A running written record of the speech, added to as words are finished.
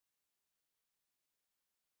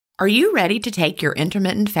Are you ready to take your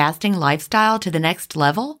intermittent fasting lifestyle to the next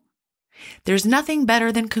level? There's nothing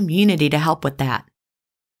better than community to help with that.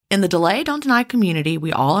 In the Delay Don't Deny community,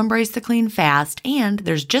 we all embrace the clean fast, and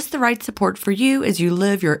there's just the right support for you as you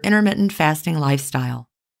live your intermittent fasting lifestyle.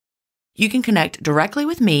 You can connect directly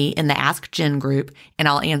with me in the Ask Jen group, and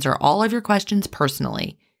I'll answer all of your questions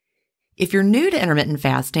personally. If you're new to intermittent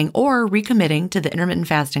fasting or recommitting to the intermittent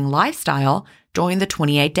fasting lifestyle, join the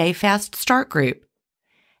 28-Day Fast Start group.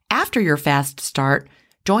 After your fast start,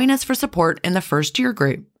 join us for support in the First Year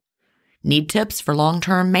group. Need tips for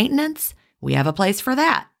long-term maintenance? We have a place for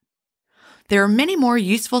that. There are many more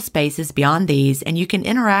useful spaces beyond these, and you can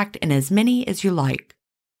interact in as many as you like.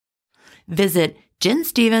 Visit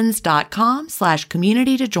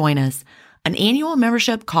jenstevens.com/community to join us. An annual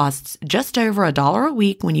membership costs just over $1 a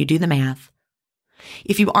week when you do the math.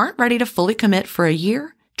 If you aren't ready to fully commit for a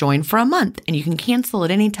year, join for a month and you can cancel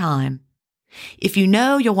at any time. If you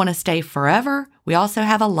know you'll want to stay forever, we also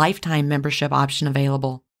have a lifetime membership option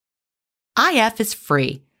available. IF is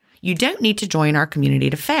free. You don't need to join our community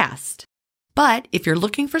to fast. But if you're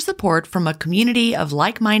looking for support from a community of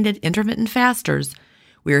like-minded intermittent fasters,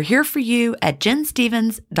 we're here for you at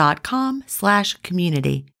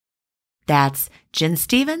jenstevens.com/community. That's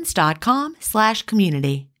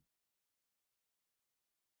jenstevens.com/community.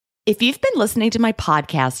 If you've been listening to my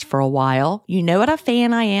podcast for a while, you know what a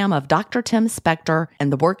fan I am of Dr. Tim Spector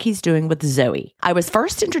and the work he's doing with Zoe. I was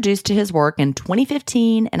first introduced to his work in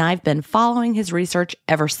 2015, and I've been following his research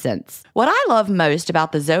ever since. What I love most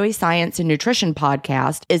about the Zoe Science and Nutrition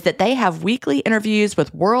podcast is that they have weekly interviews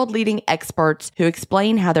with world-leading experts who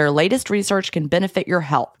explain how their latest research can benefit your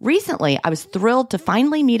health. Recently, I was thrilled to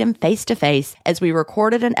finally meet him face-to-face as we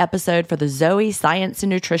recorded an episode for the Zoe Science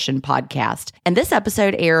and Nutrition podcast, and this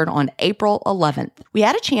episode aired on April 11th. We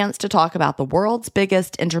had a chance to talk about the world's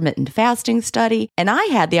biggest intermittent fasting study, and I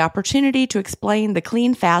had the opportunity to explain the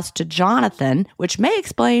clean fast to Jonathan, which may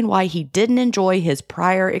explain why he didn't enjoy his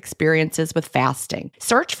prior experiences with fasting.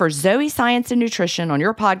 Search for Zoe Science and Nutrition on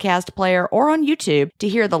your podcast player or on YouTube to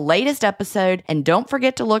hear the latest episode, and don't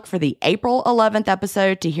forget to look for the April 11th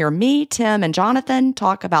episode to hear me, Tim, and Jonathan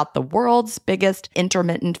talk about the world's biggest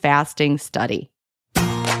intermittent fasting study.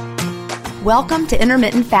 Welcome to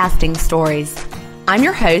Intermittent Fasting Stories. I'm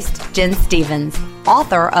your host, Jen Stevens,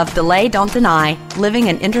 author of Delay Don't Deny, Living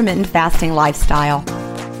an Intermittent Fasting Lifestyle.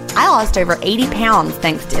 I lost over 80 pounds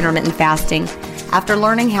thanks to intermittent fasting after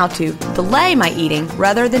learning how to delay my eating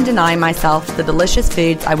rather than deny myself the delicious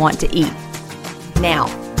foods I want to eat. Now,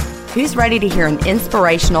 who's ready to hear an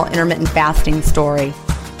inspirational intermittent fasting story?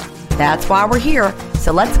 That's why we're here,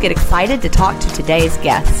 so let's get excited to talk to today's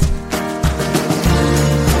guest.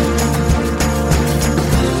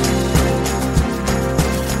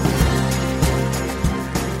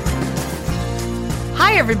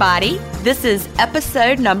 Hi, everybody. This is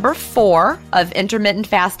episode number 4 of Intermittent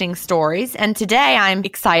Fasting Stories, and today I'm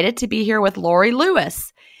excited to be here with Lori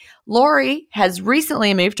Lewis. Lori has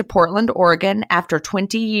recently moved to Portland, Oregon after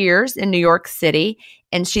 20 years in New York City,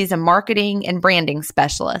 and she's a marketing and branding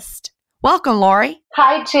specialist. Welcome, Lori.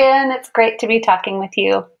 Hi, Jen. It's great to be talking with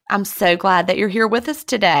you. I'm so glad that you're here with us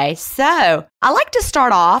today. So I like to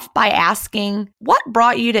start off by asking, what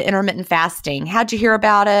brought you to intermittent fasting? How'd you hear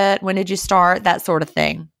about it? When did you start? That sort of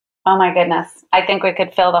thing. Oh my goodness. I think we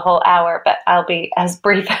could fill the whole hour, but I'll be as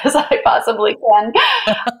brief as I possibly can.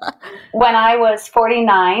 When I was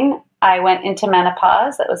 49, I went into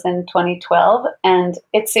menopause. That was in 2012. And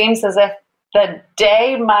it seems as if the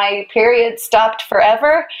day my period stopped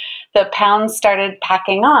forever, the pounds started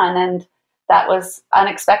packing on. And that was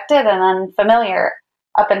unexpected and unfamiliar.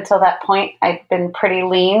 Up until that point, I'd been pretty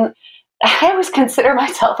lean. I always consider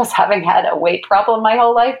myself as having had a weight problem my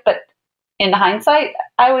whole life, but in hindsight,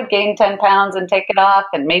 I would gain 10 pounds and take it off,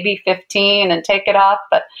 and maybe 15 and take it off,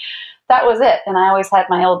 but that was it. And I always had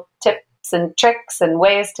my old tips and tricks and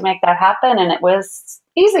ways to make that happen, and it was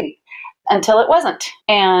easy until it wasn't.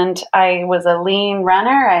 And I was a lean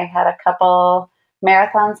runner. I had a couple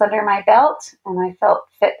marathons under my belt, and I felt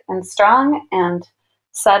fit and strong, and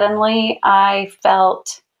suddenly I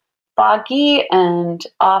felt foggy and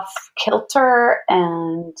off kilter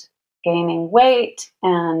and gaining weight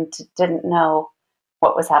and didn't know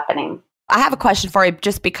what was happening. I have a question for you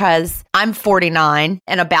just because I'm 49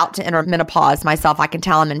 and about to enter menopause myself. I can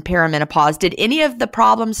tell I'm in perimenopause. Did any of the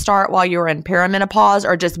problems start while you were in perimenopause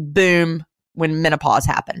or just boom when menopause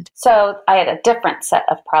happened? So I had a different set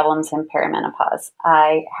of problems in perimenopause.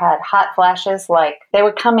 I had hot flashes, like they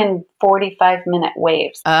would come in 45-minute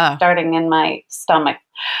waves starting in my stomach.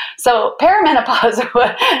 So perimenopause,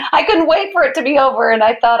 I couldn't wait for it to be over. And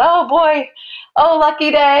I thought, oh boy, oh,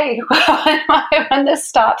 lucky day when this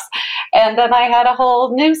stops. And then I had a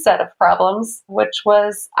whole new set of problems, which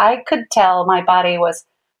was I could tell my body was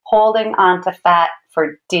holding on to fat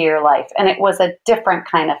for dear life. And it was a different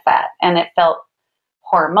kind of fat, and it felt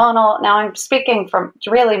hormonal. Now I'm speaking from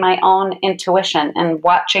really my own intuition and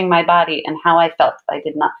watching my body and how I felt. I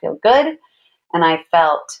did not feel good, and I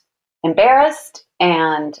felt embarrassed,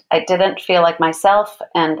 and I didn't feel like myself.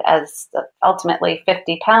 And as ultimately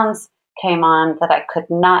 50 pounds came on that I could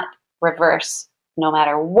not reverse no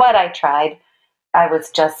matter what I tried, I was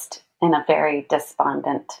just in a very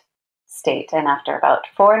despondent state. And after about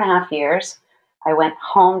 4.5 years, I went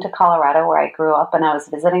home to Colorado where I grew up, and I was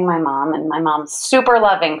visiting my mom, and my mom's super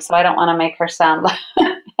loving, so I don't want to make her sound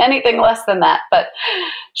anything less than that. But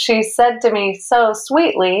she said to me so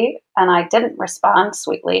sweetly, and I didn't respond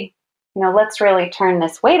sweetly, let's really turn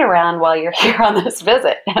this weight around while you're here on this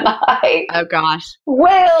visit. And I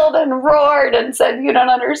wailed and roared and said, you don't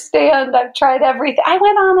understand. I've tried everything. I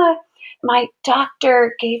went on my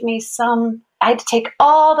doctor gave me I had to take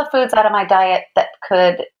all the foods out of my diet that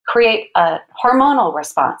could create a hormonal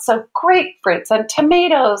response. So grapefruits and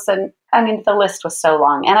tomatoes, and the list was so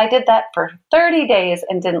long. And I did that for 30 days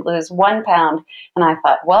and didn't lose 1 pound. And I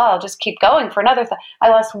thought, well, I'll just keep going for another. I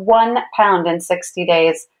lost 1 pound in 60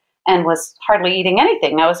 days and was hardly eating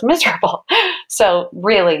anything. I was miserable. So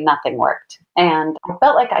really nothing worked. And I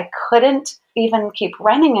felt like I couldn't even keep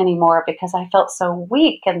running anymore because I felt so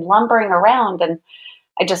weak and lumbering around, and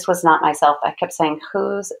I just was not myself. I kept saying,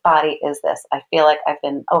 whose body is this? I feel like I've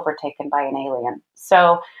been overtaken by an alien.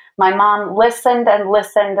 So my mom listened and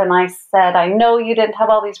listened, and I said, I know you didn't have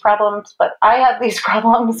all these problems, but I have these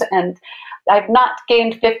problems, and I've not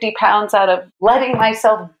gained 50 pounds out of letting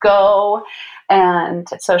myself go. And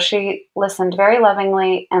so she listened very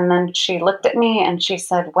lovingly, and then she looked at me and she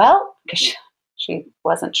said, well, because she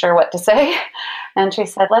wasn't sure what to say, and she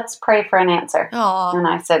said, let's pray for an answer. Aww. And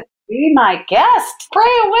I said, be my guest, pray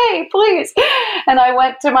away, please. And I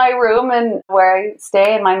went to my room and where I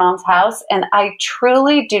stay in my mom's house, and I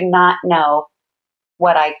truly do not know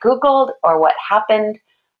what I Googled or what happened,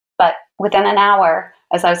 but within an hour,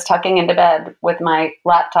 as I was tucking into bed with my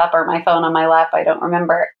laptop or my phone on my lap, I don't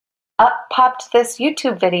remember, up popped this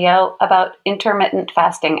YouTube video about intermittent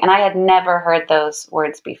fasting, and I had never heard those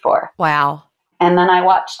words before. Wow. And then I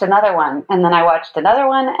watched another one, and then I watched another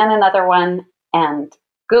one and another one, and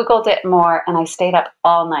Googled it more, and I stayed up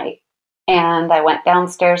all night. And I went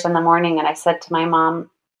downstairs in the morning and I said to my mom,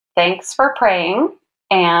 thanks for praying.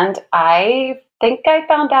 And I think I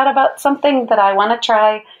found out about something that I want to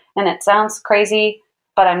try, and it sounds crazy,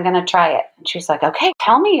 but I'm going to try it. And she's like, okay,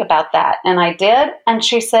 tell me about that. And I did. And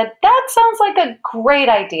she said, that sounds like a great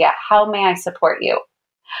idea. How may I support you?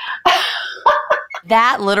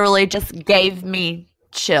 That literally just gave me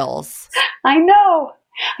chills. I know.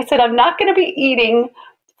 I said, I'm not going to be eating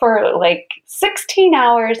for like 16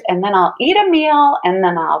 hours, and then I'll eat a meal, and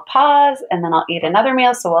then I'll pause, and then I'll eat another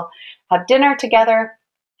meal. So we'll have dinner together.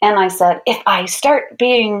 And I said, if I start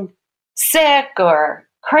being sick or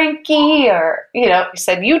cranky or, he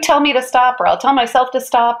said, you tell me to stop or I'll tell myself to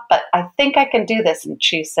stop, but I think I can do this. And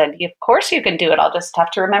she said, of course you can do it. I'll just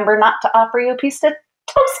have to remember not to offer you a piece of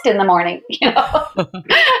toast in the morning,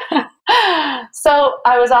 So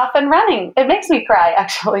I was off and running. It makes me cry,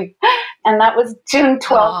 actually. And that was June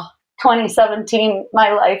 12th, 2017.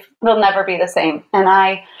 My life will never be the same. And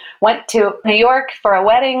I went to New York for a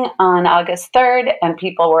wedding on August 3rd, and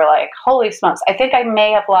people were like, holy smokes. I think I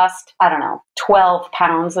may have lost, 12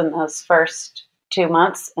 pounds in those first 2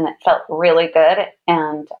 months, and it felt really good.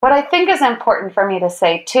 And what I think is important for me to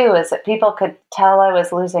say too is that people could tell I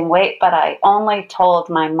was losing weight, but I only told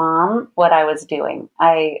my mom what I was doing.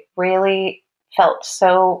 I really felt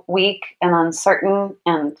so weak and uncertain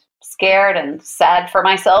and scared and sad for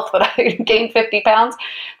myself that I gained 50 pounds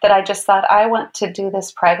that I just thought, I want to do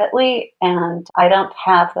this privately, and I don't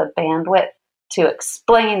have the bandwidth to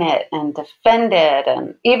explain it and defend it.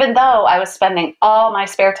 And even though I was spending all my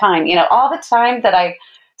spare time, all the time that I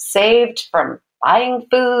saved from buying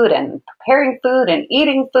food and preparing food and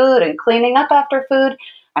eating food and cleaning up after food,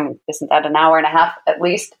 isn't that an hour and a half at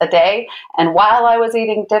least a day? And while I was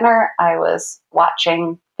eating dinner, I was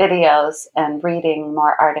watching videos and reading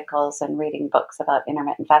more articles and reading books about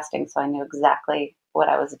intermittent fasting. So I knew exactly what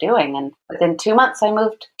I was doing. And within 2 months, I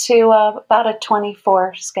moved to about a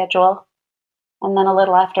 24 schedule. And then a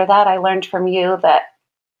little after that, I learned from you that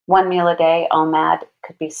 1 meal a day, OMAD,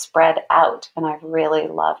 could be spread out. And I really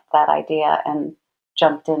loved that idea and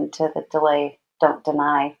jumped into the delay, don't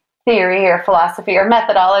deny theory or philosophy or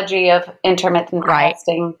methodology of intermittent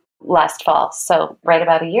fasting. last fall. So right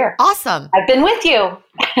about a year. Awesome. I've been with you.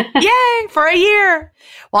 Yay, for a year.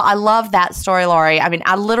 Well, I love that story, Lori. I mean,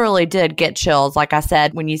 I literally did get chills, like I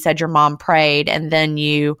said, when you said your mom prayed and then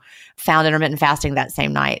you found intermittent fasting that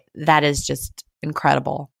same night. That is just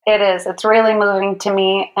incredible. It is. It's really moving to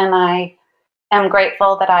me. And I am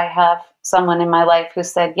grateful that I have someone in my life who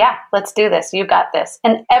said, yeah, let's do this. You got this.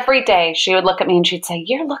 And every day she would look at me and she'd say,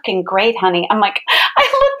 you're looking great, honey. I'm like,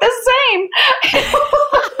 I look the same.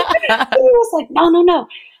 And he was like, no.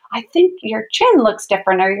 I think your chin looks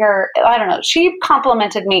different, or I don't know. She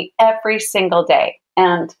complimented me every single day.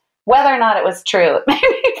 And whether or not it was true, it made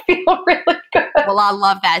me feel really good. Well, I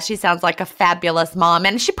love that. She sounds like a fabulous mom.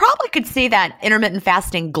 And she probably could see that intermittent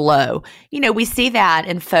fasting glow. You know, we see that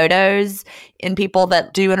in photos in people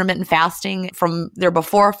that do intermittent fasting, from their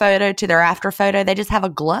before photo to their after photo. They just have a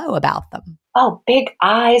glow about them. Oh, big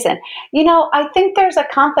eyes. And, I think there's a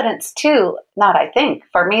confidence too. Not I think.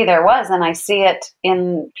 For me, there was. And I see it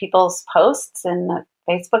in people's posts in the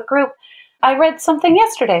Facebook group. I read something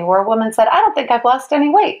yesterday where a woman said, I don't think I've lost any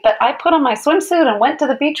weight, but I put on my swimsuit and went to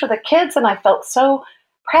the beach with the kids, and I felt so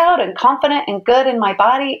proud and confident and good in my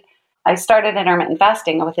body. I started intermittent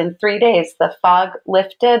fasting, and within 3 days, the fog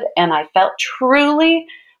lifted, and I felt truly,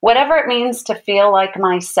 whatever it means to feel like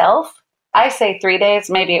myself. I say 3 days,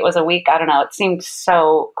 maybe it was a week, I don't know. It seemed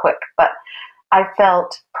so quick, but I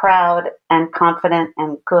felt proud and confident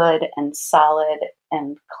and good and solid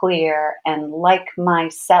and clear and like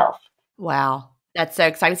myself. Wow. That's so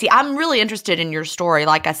exciting. See, I'm really interested in your story,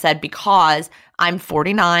 like I said, because I'm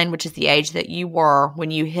 49, which is the age that you were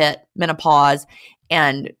when you hit menopause,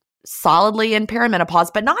 and solidly in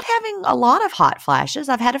perimenopause, but not having a lot of hot flashes.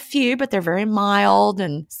 I've had a few, but they're very mild.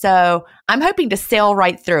 And so I'm hoping to sail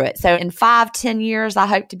right through it. So in 5-10 years, I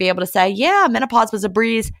hope to be able to say, yeah, menopause was a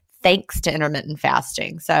breeze thanks to intermittent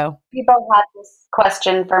fasting. So people had this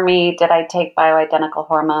question for me, did I take bioidentical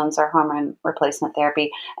hormones or hormone replacement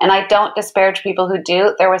therapy? And I don't disparage people who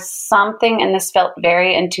do. There was something, and this felt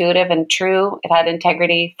very intuitive and true. It had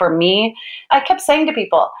integrity for me. I kept saying to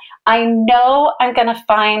people, I know I'm going to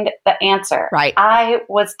find the answer. Right. I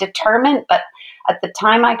was determined, but at the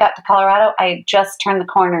time I got to Colorado, I just turned the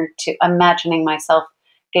corner to imagining myself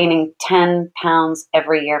gaining 10 pounds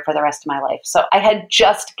every year for the rest of my life. So I had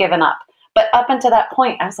just given up. But up until that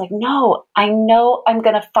point, I was like, no, I know I'm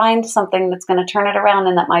going to find something that's going to turn it around,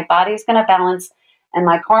 and that my body's going to balance, and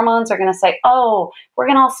my hormones are going to say, oh, we're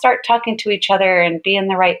going to all start talking to each other and be in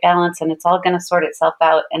the right balance, and it's all going to sort itself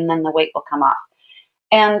out, and then the weight will come off.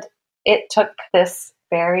 And it took this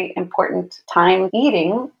very important time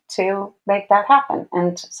eating to make that happen.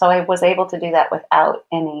 And so I was able to do that without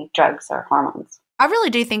any drugs or hormones. I really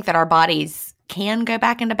do think that our bodies can go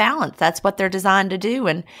back into balance. That's what they're designed to do.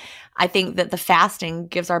 And I think that the fasting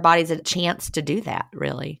gives our bodies a chance to do that,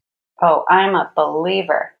 really. Oh, I'm a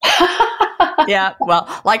believer. Yeah. Well,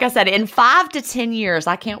 like I said, in 5 to 10 years,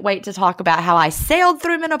 I can't wait to talk about how I sailed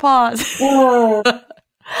through menopause. I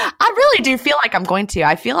really do feel like I'm going to.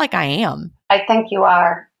 I feel like I am. I think you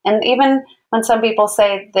are. And even when some people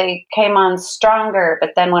say they came on stronger,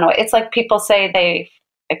 but then went away, it's like people say they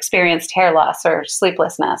experienced hair loss or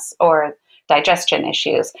sleeplessness or digestion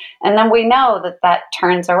issues. And then we know that that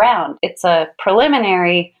turns around. It's a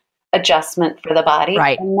preliminary adjustment for the body.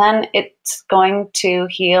 Right. And then it's going to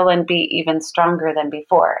heal and be even stronger than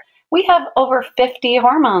before. We have over 50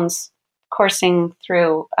 hormones coursing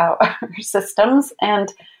through our systems,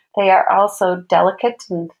 and they are also delicate.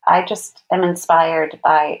 And I just am inspired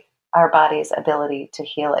by our body's ability to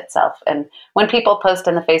heal itself. And when people post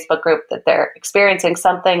in the Facebook group that they're experiencing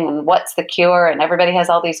something and what's the cure, and everybody has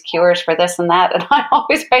all these cures for this and that, and I'm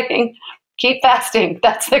always writing, keep fasting.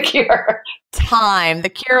 That's the cure. Time. The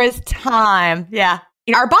cure is time. Yeah.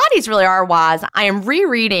 Our bodies really are wise. I am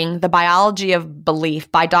rereading The Biology of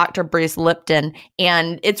Belief by Dr. Bruce Lipton,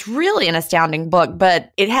 and it's really an astounding book,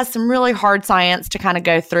 but it has some really hard science to kind of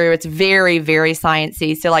go through. It's very, very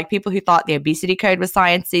sciencey. So like people who thought the obesity code was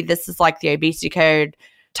sciencey, this is like the obesity code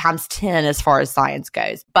times 10 as far as science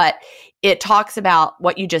goes. But it talks about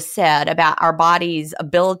what you just said about our body's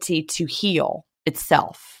ability to heal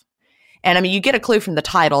itself. And I mean, you get a clue from the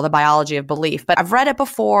title, The Biology of Belief, but I've read it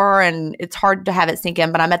before and it's hard to have it sink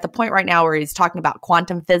in. But I'm at the point right now where he's talking about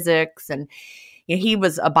quantum physics, and he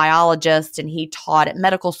was a biologist and he taught at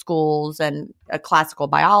medical schools and a classical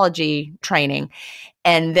biology training.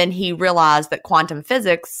 And then he realized that quantum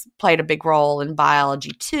physics played a big role in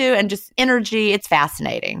biology too, and just energy. It's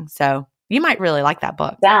fascinating. So you might really like that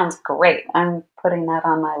book. Sounds great. I'm putting that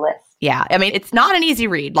on my list. Yeah. I mean, it's not an easy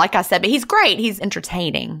read, like I said, but he's great. He's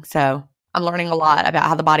entertaining. So I'm learning a lot about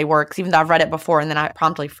how the body works, even though I've read it before and then I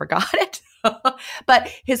promptly forgot it.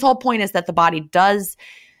 But his whole point is that the body does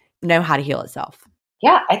know how to heal itself.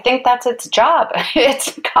 Yeah, I think that's its job.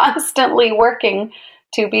 It's constantly working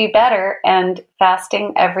to be better, and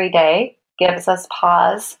fasting every day gives us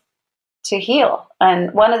pause to heal.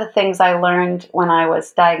 And one of the things I learned when I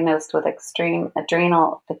was diagnosed with extreme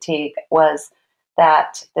adrenal fatigue was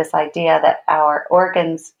that this idea that our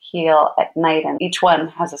organs heal at night and each one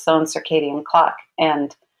has its own circadian clock.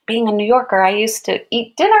 And being a New Yorker, I used to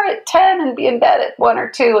eat dinner at 10 and be in bed at 1 or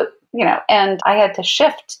 2, and I had to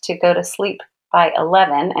shift to go to sleep by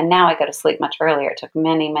 11, and now I go to sleep much earlier. It took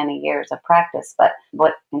many, many years of practice. But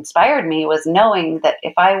what inspired me was knowing that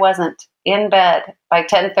if I wasn't in bed by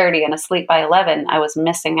 10:30 and asleep by 11, I was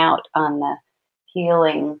missing out on the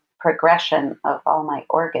healing progression of all my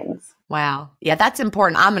organs. Wow. Yeah, that's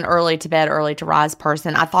important. I'm an early to bed, early to rise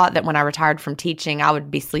person. I thought that when I retired from teaching, I would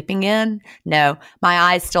be sleeping in. No, my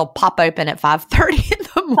eyes still pop open at 5:30 in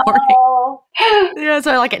the morning. Oh.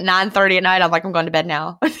 So like at 9:30 at night, I'm like, I'm going to bed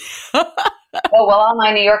now. Oh, well, all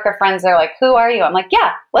my New Yorker friends are like, who are you? I'm like,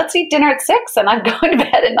 yeah, let's eat dinner at 6 and I'm going to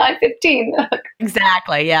bed at 9:15.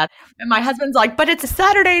 Exactly. Yeah. And my husband's like, but it's a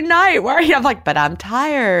Saturday night. Where are you? I'm like, but I'm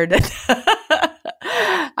tired.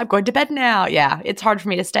 I'm going to bed now. Yeah. It's hard for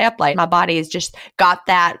me to stay up late. My body has just got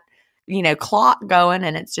that, clock going,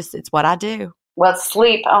 and it's what I do. Well,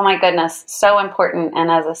 sleep, oh my goodness, so important.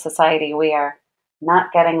 And as a society, we are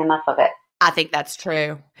not getting enough of it. I think that's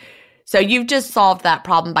true. So you've just solved that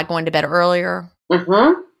problem by going to bed earlier?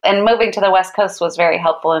 Mm-hmm. And moving to the West Coast was very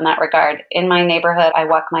helpful in that regard. In my neighborhood, I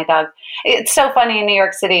walk my dog. It's so funny in New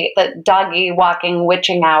York City, the doggy walking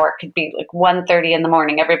witching hour could be like 1:30 in the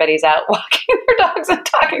morning. Everybody's out walking their dogs and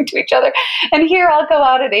talking to each other. And here I'll go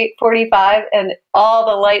out at 8:45 and all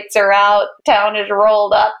the lights are out. Town is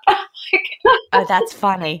rolled up. Oh, that's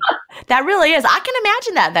funny. That really is. I can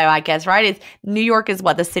imagine that though, I guess, right? New York is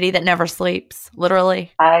what, the city that never sleeps,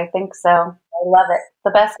 literally? I think so. I love it. The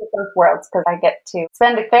best of both worlds, because I get to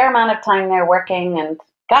spend a fair amount of time there working. And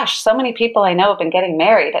gosh, so many people I know have been getting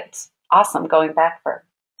married. It's awesome going back for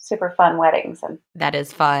super fun weddings. And that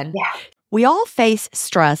is fun. Yeah. We all face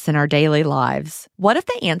stress in our daily lives. What if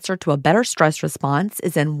the answer to a better stress response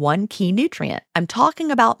is in one key nutrient? I'm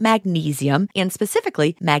talking about magnesium, and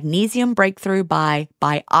specifically Magnesium Breakthrough by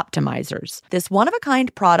Bioptimizers. This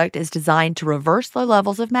one-of-a-kind product is designed to reverse low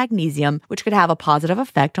levels of magnesium, which could have a positive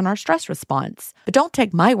effect on our stress response. But don't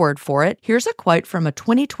take my word for it. Here's a quote from a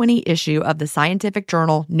 2020 issue of the scientific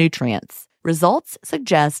journal Nutrients. Results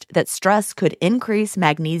suggest that stress could increase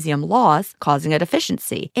magnesium loss, causing a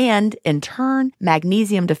deficiency, and in turn,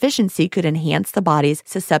 magnesium deficiency could enhance the body's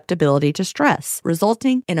susceptibility to stress,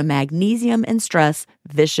 resulting in a magnesium and stress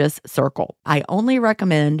vicious circle. I only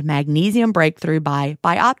recommend Magnesium Breakthrough by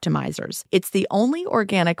Bioptimizers. It's the only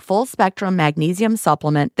organic full-spectrum magnesium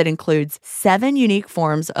supplement that includes 7 unique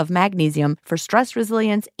forms of magnesium for stress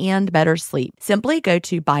resilience and better sleep. Simply go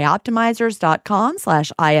to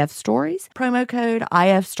bioptimizers.com/ifstories, promo code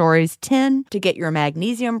IFStories10 to get your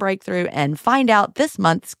Magnesium Breakthrough and find out this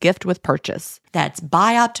month's gift with purchase. That's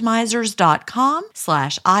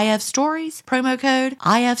bioptimizers.com/IFstories, promo code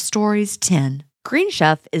IFStories10. Green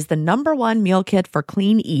Chef is the #1 meal kit for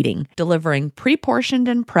clean eating, delivering pre-portioned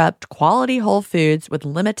and prepped quality whole foods with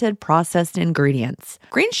limited processed ingredients.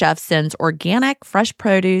 Green Chef sends organic, fresh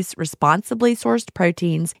produce, responsibly sourced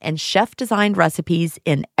proteins, and chef-designed recipes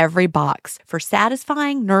in every box for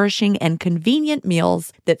satisfying, nourishing, and convenient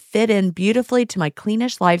meals that fit in beautifully to my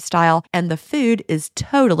cleanish lifestyle, and the food is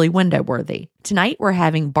totally window-worthy. Tonight, we're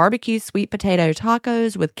having barbecue sweet potato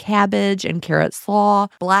tacos with cabbage and carrot slaw,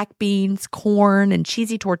 black beans, corn, and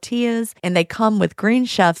cheesy tortillas, and they come with Green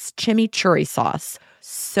Chef's chimichurri sauce.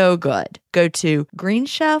 So good. Go to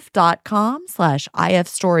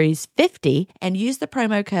greenchef.com/IFstories50 and use the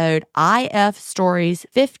promo code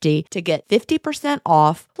IFstories50 to get 50%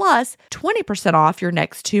 off plus 20% off your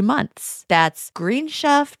next 2 months. That's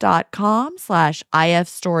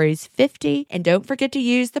greenchef.com/IFstories50. And don't forget to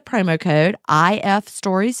use the promo code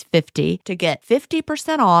IFstories50 to get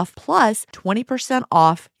 50% off plus 20%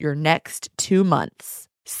 off your next 2 months.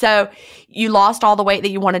 So you lost all the weight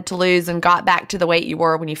that you wanted to lose and got back to the weight you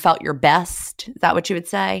were when you felt your best. Is that what you would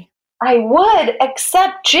say? I would,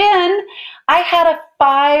 except Jen, I had a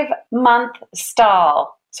 5-month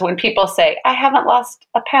stall. So when people say, I haven't lost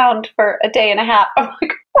a pound for a day and a half, I'm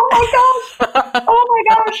like, oh my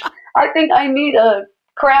gosh, I think I need a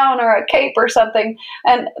crown or a cape or something.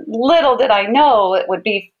 And little did I know it would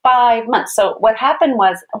be 5 months. So what happened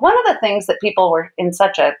was, one of the things that people were in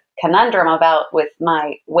such a conundrum about with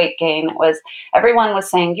my weight gain was everyone was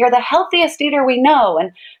saying, you're the healthiest eater we know.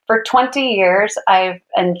 And for 20 years, I've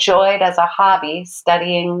enjoyed as a hobby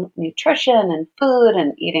studying nutrition and food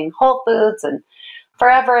and eating whole foods. And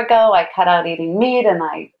forever ago, I cut out eating meat, and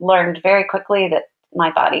I learned very quickly that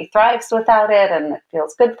my body thrives without it and it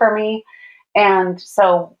feels good for me. And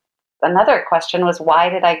so another question was, why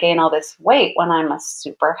did I gain all this weight when I'm a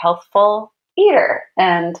super healthful eater?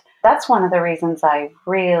 And that's one of the reasons I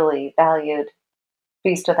really valued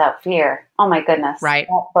Feast Without Fear. Oh my goodness. Right.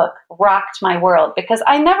 That book rocked my world, because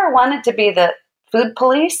I never wanted to be the food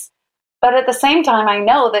police. But at the same time, I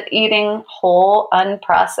know that eating whole,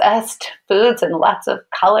 unprocessed foods and lots of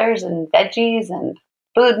colors and veggies and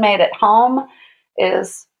food made at home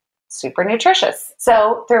is super nutritious.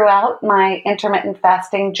 So throughout my intermittent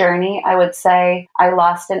fasting journey, I would say I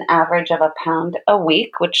lost an average of a pound a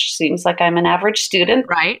week, which seems like I'm an average student.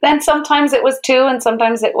 Right. Then sometimes it was 2 and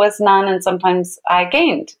sometimes it was none and sometimes I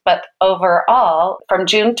gained. But overall, from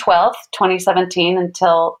June 12th, 2017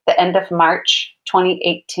 until the end of March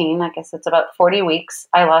 2018, I guess it's about 40 weeks,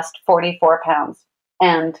 I lost 44 pounds.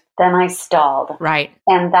 And then I stalled. Right.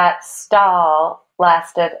 And that stall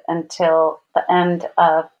lasted until the end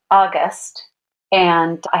of August.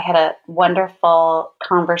 And I had a wonderful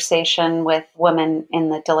conversation with women in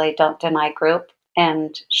the Delay Don't Deny group.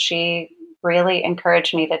 And she really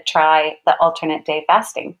encouraged me to try the alternate day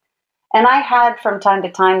fasting. And I had from time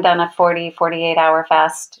to time done a 48 hour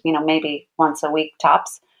fast, maybe once a week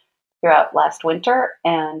tops throughout last winter.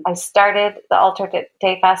 And I started the alternate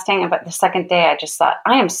day fasting. But the second day, I just thought,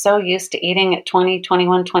 I am so used to eating at 20,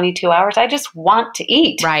 21, 22 hours. I just want to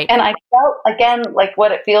eat. Right. And I felt again like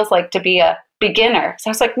what it feels like to be a beginner. So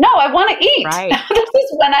I was like, no, I want to eat. Right. This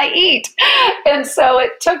is when I eat. And so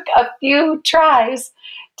it took a few tries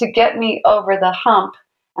to get me over the hump.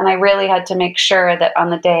 And I really had to make sure that on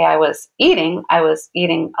the day I was eating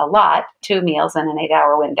a lot, 2 meals in an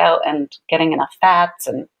 8-hour window, and getting enough fats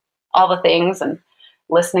and all the things, and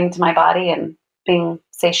listening to my body and being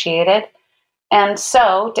satiated. And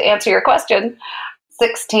so, to answer your question,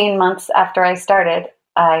 16 months after I started,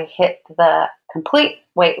 I hit the complete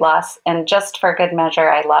weight loss. And just for good measure,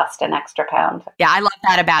 I lost an extra pound. Yeah, I love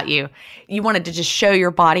that about you. You wanted to just show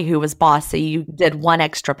your body who was boss, so you did 1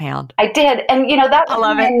 extra pound. I did. And, that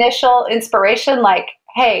was my initial inspiration. Like,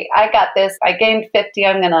 hey, I got this. I gained 50.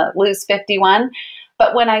 I'm going to lose 51.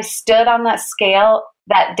 But when I stood on that scale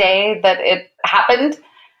that day that it happened,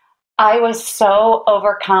 I was so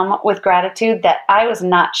overcome with gratitude that I was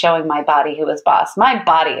not showing my body who was boss. My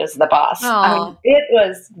body was the boss. I mean, it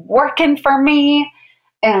was working for me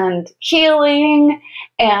and healing.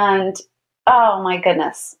 And oh my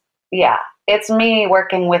goodness. Yeah, it's me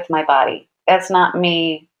working with my body. It's not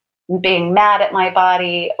me being mad at my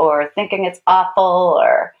body or thinking it's awful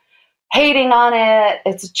or hating on it.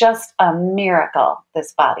 It's just a miracle,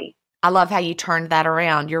 this body. I love how you turned that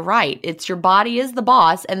around. You're right. It's your body is the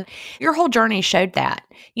boss. And your whole journey showed that.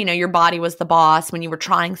 Your body was the boss when you were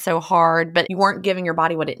trying so hard, but you weren't giving your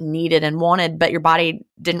body what it needed and wanted, but your body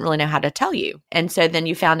didn't really know how to tell you. And so then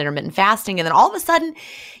you found intermittent fasting. And then all of a sudden,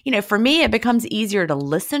 for me, it becomes easier to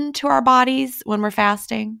listen to our bodies when we're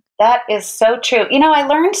fasting. That is so true. I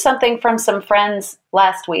learned something from some friends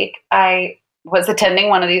last week. I was attending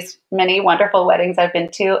one of these many wonderful weddings I've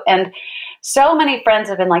been to, and so many friends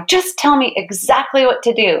have been like, just tell me exactly what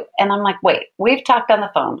to do. And I'm like, wait, we've talked on the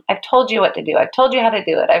phone. I've told you what to do. I've told you how to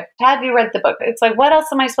do it. I've had you read the book. It's like, what else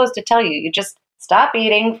am I supposed to tell you? You just stop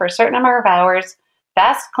eating for a certain number of hours,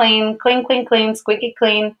 fast, clean, squeaky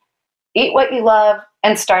clean, eat what you love,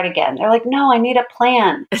 and start again. They're like, no, I need a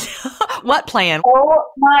plan. What plan? Oh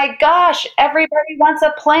my gosh, everybody wants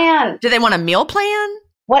a plan. Do they want a meal plan?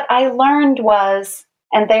 What I learned was,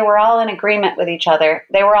 and they were all in agreement with each other.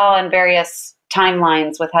 They were all on various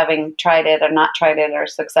timelines with having tried it or not tried it or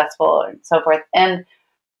successful and so forth. And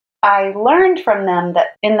I learned from them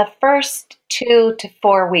that in the first 2 to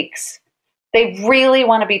 4 weeks, they really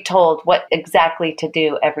want to be told what exactly to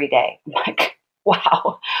do every day. I'm like,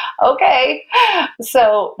 wow, okay.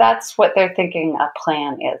 So that's what they're thinking a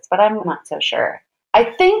plan is, but I'm not so sure. I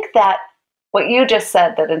think that what you just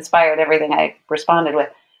said that inspired everything I responded with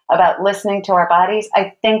about listening to our bodies,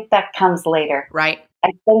 I think that comes later. Right. I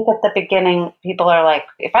think at the beginning, people are like,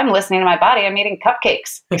 if I'm listening to my body, I'm eating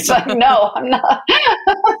cupcakes. It's like, no, I'm not.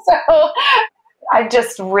 So I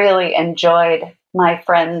just really enjoyed my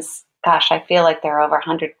friends. Gosh, I feel like there are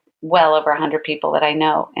well over 100 people that I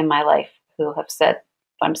know in my life who have said,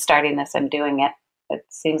 I'm starting this, I'm doing it. it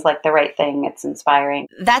seems like the right thing. It's inspiring.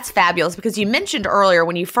 That's fabulous, because you mentioned earlier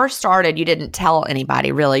when you first started, you didn't tell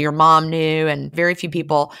anybody really. Your mom knew and very few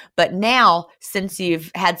people. But now, since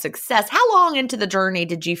you've had success, how long into the journey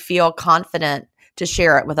did you feel confident to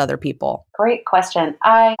share it with other people? Great question.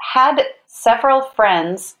 I had several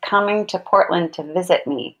friends coming to Portland to visit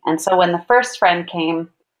me. And so when the first friend came,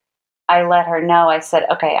 I let her know. I said,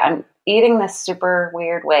 okay, I'm eating this super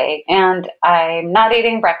weird way, and I'm not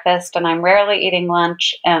eating breakfast, and I'm rarely eating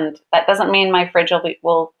lunch. And that doesn't mean my fridge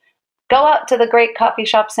will go out to the great coffee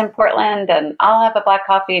shops in Portland, and I'll have a black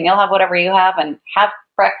coffee and you'll have whatever you have and have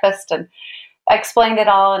breakfast. And I explained it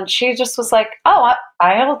all, and she just was like, oh,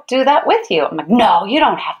 I'll do that with you. I'm like, no, you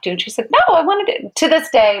don't have to. And she said, no, I wanted to. To this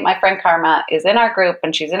day, my friend Karma is in our group,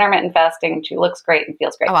 and she's intermittent fasting, and she looks great and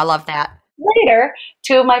feels great. Oh, I love that. Later,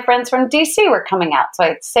 two of my friends from DC were coming out. So I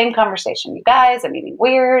had the same conversation. You guys, I'm eating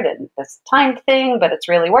weird and this timed thing, but it's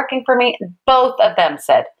really working for me. And both of them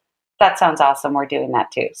said, that sounds awesome. We're doing that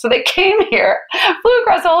too. So they came here, flew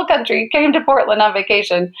across the whole country, came to Portland on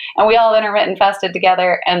vacation, and we all intermittent fasted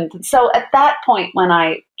together. And so at that point, when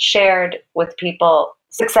I shared with people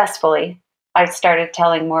successfully, I started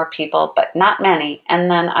telling more people, but not many. And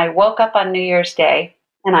then I woke up on New Year's Day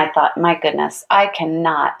and I thought, my goodness, I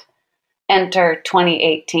cannot enter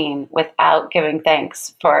 2018 without giving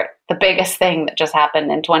thanks for the biggest thing that just happened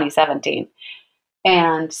in 2017.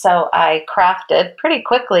 And so I crafted pretty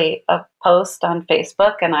quickly a post on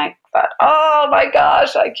Facebook, and I thought, oh my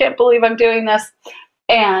gosh, I can't believe I'm doing this.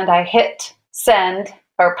 And I hit send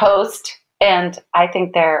or post, and I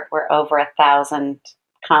think there were over 1,000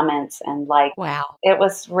 comments and likes. Wow. It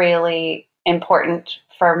was really important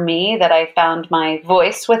for me that I found my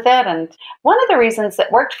voice with it. And one of the reasons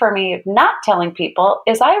that worked for me not telling people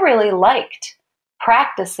is I really liked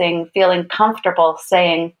practicing feeling comfortable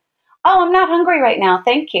saying, oh, I'm not hungry right now,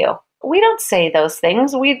 thank you. We don't say those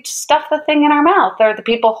things. We stuff the thing in our mouth, or the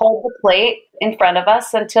people hold the plate in front of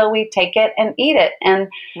us until we take it and eat it. And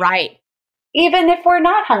right. Even if we're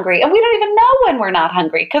not hungry, and we don't even know when we're not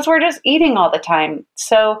hungry because we're just eating all the time.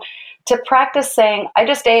 So to practice saying, I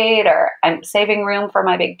just ate, or I'm saving room for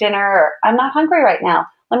my big dinner, or I'm not hungry right now,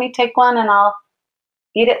 let me take one and I'll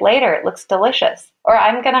eat it later. It looks delicious. Or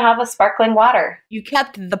I'm going to have a sparkling water. You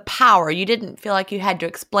kept the power. You didn't feel like you had to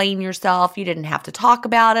explain yourself. You didn't have to talk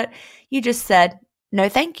about it. You just said, no,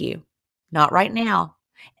 thank you. Not right now.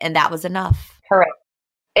 And that was enough. Correct.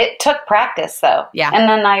 It took practice, though. Yeah. And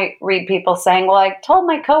then I read people saying, well, I told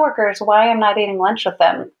my coworkers why I'm not eating lunch with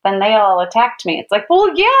them. Then they all attacked me. It's like, well,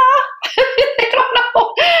 yeah, they don't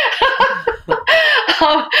know.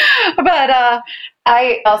 But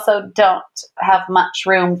I also don't have much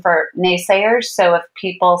room for naysayers. So if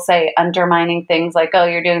people say undermining things like, oh,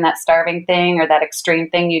 you're doing that starving thing or that extreme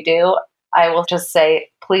thing you do, I will just say,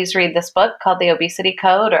 please read this book called The Obesity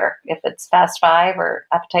Code, or if it's Fast 5 or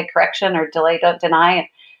Appetite Correction or Delay, Don't Deny.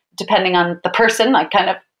 Depending on the person, I kind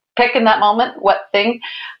of pick in that moment what thing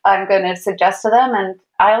I'm going to suggest to them. And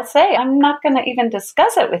I'll say, I'm not going to even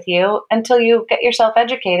discuss it with you until you get yourself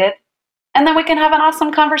educated. And then we can have an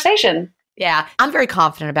awesome conversation. Yeah, I'm very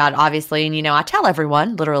confident about it, obviously. And, I tell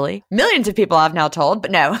everyone, literally, millions of people I've now told,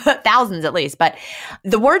 but no, thousands at least. But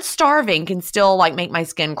the word starving can still make my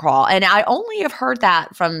skin crawl. And I only have heard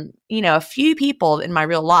that from, a few people in my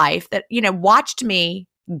real life that, watched me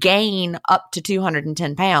gain up to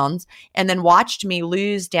 210 pounds and then watched me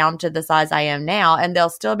lose down to the size I am now. And they'll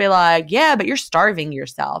still be like, yeah, but you're starving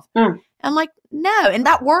yourself. I'm like, no. And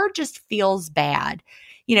that word just feels bad.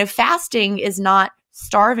 Fasting is not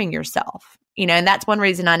starving yourself, and that's one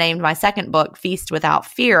reason I named my second book Feast Without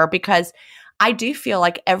Fear, because I do feel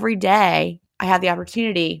like every day I have the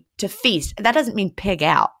opportunity to feast. That doesn't mean pig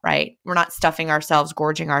out, right? We're not stuffing ourselves,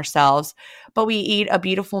 gorging ourselves, but we eat a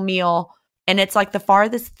beautiful meal. And it's like the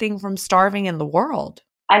farthest thing from starving in the world.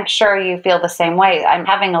 I'm sure you feel the same way. I'm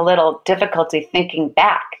having a little difficulty thinking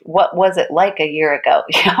back. What was it like a year ago?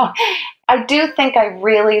 I do think I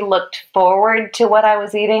really looked forward to what I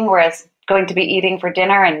was eating, whereas going to be eating for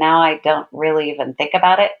dinner, and now I don't really even think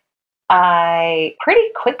about it. I pretty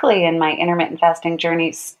quickly in my intermittent fasting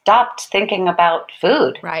journey stopped thinking about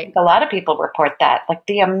food. Right. A lot of people report that,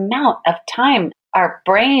 the amount of time our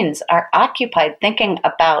brains are occupied thinking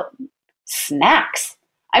about snacks.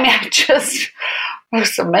 I mean,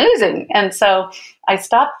 it's amazing. And so I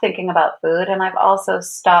stopped thinking about food, and I've also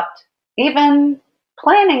stopped even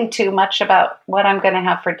planning too much about what I'm going to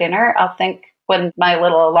have for dinner. I'll think when my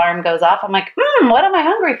little alarm goes off, I'm like, what am I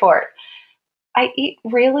hungry for? I eat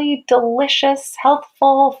really delicious,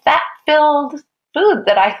 healthful, fat-filled food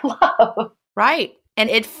that I love. Right. And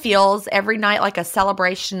it feels every night like a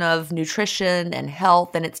celebration of nutrition and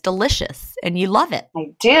health, and it's delicious, and you love it.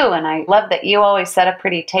 I do, and I love that you always set a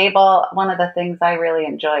pretty table. One of the things I really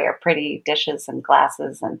enjoy are pretty dishes and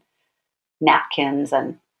glasses and napkins,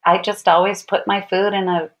 and I just always put my food in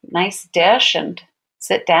a nice dish and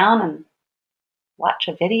sit down and watch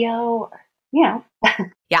a video, or, Yeah,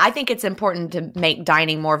 I think it's important to make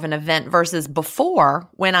dining more of an event versus before,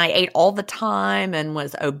 when I ate all the time and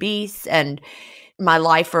was obese and my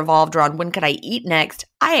life revolved around when could I eat next.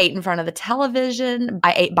 I ate in front of the television.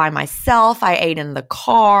 I ate by myself. I ate in the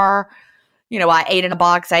car. I ate in a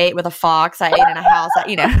box. I ate with a fox. I ate in a house.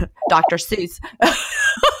 Dr. Seuss.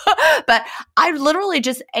 But I literally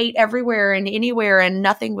just ate everywhere and anywhere, and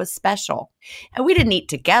nothing was special. And we didn't eat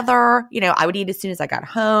together. I would eat as soon as I got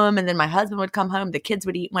home, and then my husband would come home. The kids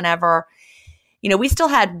would eat whenever. We still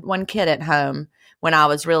had one kid at home when I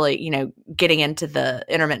was really, getting into the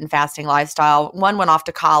intermittent fasting lifestyle. One went off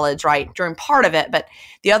to college, right, during part of it, but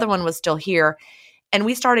the other one was still here. And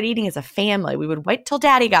we started eating as a family. We would wait till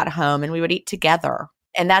Daddy got home and we would eat together.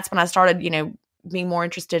 And that's when I started, being more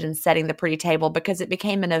interested in setting the pretty table, because it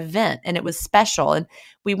became an event and it was special. And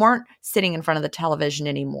we weren't sitting in front of the television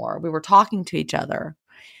anymore. We were talking to each other.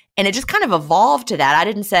 And it just kind of evolved to that. I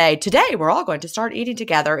didn't say, today we're all going to start eating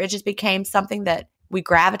together. It just became something that we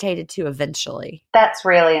gravitated to eventually. That's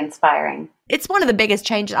really inspiring. It's one of the biggest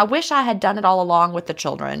changes. I wish I had done it all along with the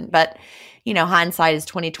children, but hindsight is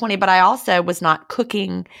 20/20. But I also was not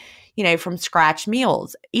cooking, from scratch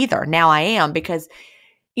meals either. Now I am, because,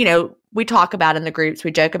 we talk about in the groups,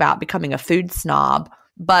 we joke about becoming a food snob.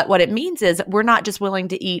 But what it means is we're not just willing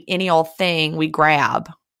to eat any old thing we grab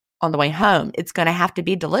on the way home. It's going to have to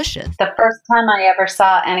be delicious. The first time I ever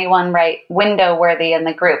saw anyone write window worthy in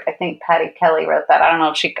the group, I think Patty Kelly wrote that. I don't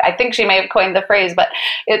know if I think she may have coined the phrase, but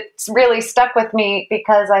it's really stuck with me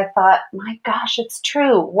because I thought, my gosh, it's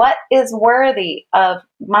true. What is worthy of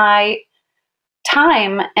my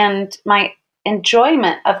time and my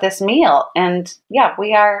enjoyment of this meal? And yeah,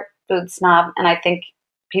 we are food snob. And I think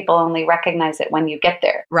people only recognize it when you get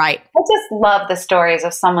there. Right. I just love the stories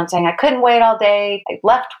of someone saying, I couldn't wait all day. I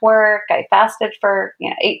left work. I fasted for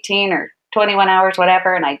 18 or 21 hours,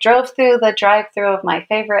 whatever. And I drove through the drive-thru of my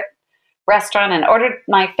favorite restaurant and ordered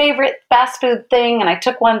my favorite fast food thing. And I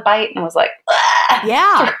took one bite and was like,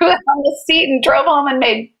 yeah, threw it on the seat and drove home and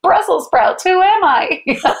made Brussels sprouts. Who am I?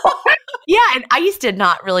 Yeah, and I used to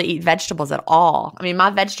not really eat vegetables at all. I mean,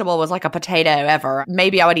 my vegetable was like a potato ever.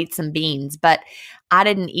 Maybe I would eat some beans, but I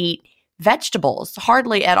didn't eat vegetables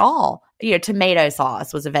hardly at all. Tomato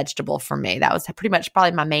sauce was a vegetable for me. That was pretty much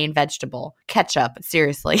probably my main vegetable. Ketchup,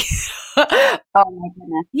 seriously. Oh my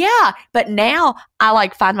goodness. Yeah, but now I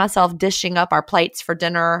find myself dishing up our plates for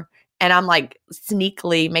dinner, and I'm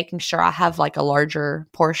sneakily making sure I have a larger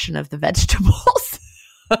portion of the vegetables.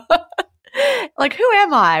 Who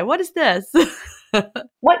am I? What is this?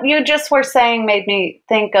 What you just were saying made me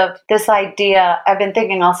think of this idea. I've been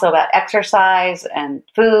thinking also about exercise and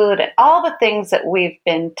food and all the things that we've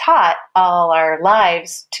been taught all our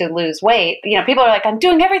lives to lose weight. People are like, I'm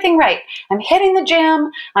doing everything right. I'm hitting the gym.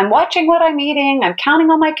 I'm watching what I'm eating. I'm counting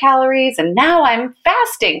all my calories. And now I'm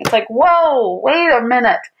fasting. It's like, whoa, wait a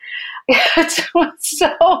minute. It's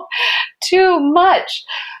so too much.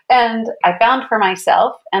 And I found for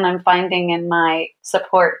myself, and I'm finding in my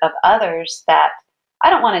support of others, that I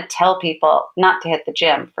don't want to tell people not to hit the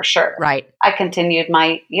gym, for sure. Right. I continued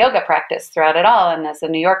my yoga practice throughout it all. And as a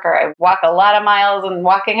New Yorker, I walk a lot of miles and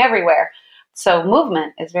walking everywhere. So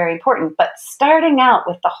movement is very important. But starting out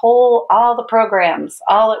with all the programs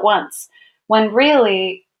all at once, when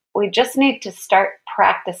really we just need to start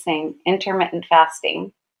practicing intermittent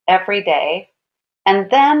fasting every day.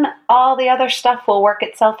 And then all the other stuff will work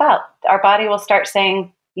itself out. Our body will start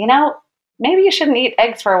saying, maybe you shouldn't eat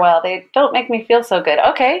eggs for a while. They don't make me feel so good.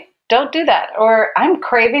 Okay, don't do that. Or I'm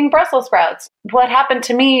craving Brussels sprouts. What happened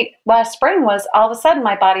to me last spring was all of a sudden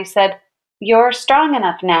my body said, you're strong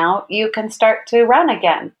enough now. You can start to run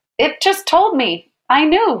again. It just told me. I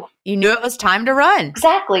knew. You knew it was time to run.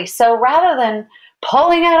 Exactly. So rather than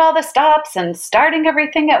pulling out all the stops and starting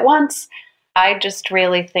everything at once, I just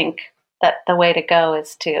really think that the way to go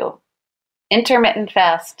is to intermittent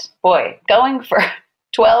fast. Boy, going for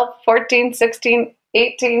 12, 14, 16,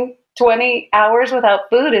 18, 20 hours without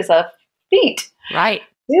food is a feat. Right.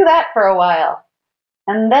 Do that for a while.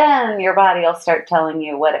 And then your body will start telling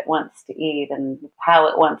you what it wants to eat and how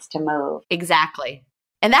it wants to move. Exactly.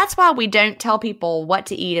 And that's why we don't tell people what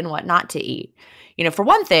to eat and what not to eat. For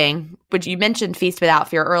one thing, which you mentioned Feast Without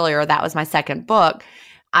Fear earlier, that was my second book.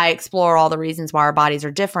 I explore all the reasons why our bodies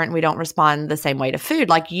are different. We don't respond the same way to food.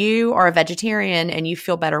 Like you are a vegetarian and you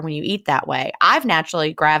feel better when you eat that way. I've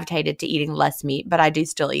naturally gravitated to eating less meat, but I do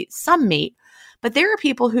still eat some meat. But there are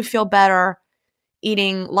people who feel better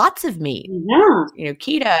eating lots of meat,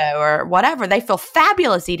 keto or whatever. They feel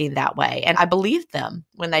fabulous eating that way. And I believe them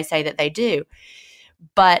when they say that they do.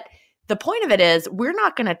 But the point of it is, we're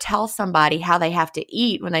not going to tell somebody how they have to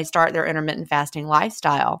eat when they start their intermittent fasting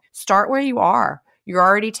lifestyle. Start where you are. You're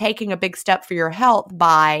already taking a big step for your health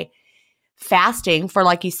by fasting for,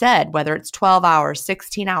 like you said, whether it's 12 hours,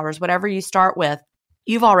 16 hours, whatever you start with,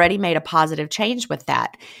 you've already made a positive change with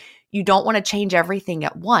that. You don't want to change everything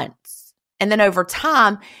at once. And then over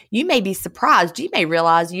time, you may be surprised. You may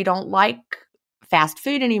realize you don't like fast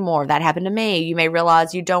food anymore. That happened to me. You may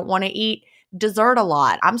realize you don't want to eat dessert a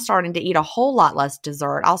lot. I'm starting to eat a whole lot less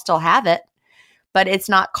dessert. I'll still have it, but it's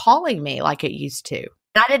not calling me like it used to.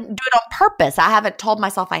 And I didn't do it on purpose. I haven't told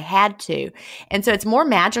myself I had to. And so it's more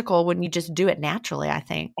magical when you just do it naturally, I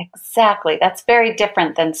think. Exactly. That's very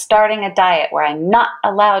different than starting a diet where I'm not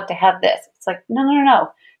allowed to have this. It's like,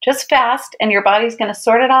 no. Just fast and your body's going to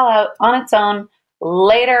sort it all out on its own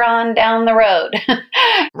later on down the road.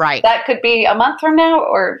 Right. That could be a month from now,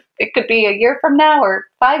 or it could be a year from now, or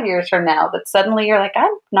 5 years from now, that suddenly you're like,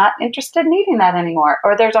 I'm not interested in eating that anymore.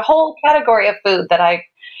 Or there's a whole category of food that I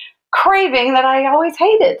craving that I always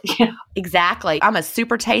hated. Exactly. I'm a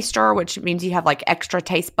super taster, which means you have like extra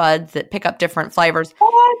taste buds that pick up different flavors.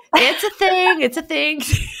 What? It's a thing.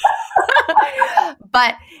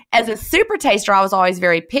 But as a super taster, I was always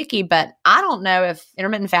very picky, but I don't know if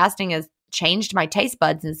intermittent fasting has changed my taste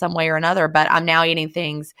buds in some way or another, but I'm now eating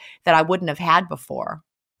things that I wouldn't have had before.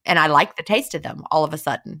 And I like the taste of them all of a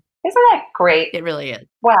sudden. Isn't that great? It really is.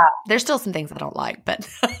 Wow. There's still some things I don't like, but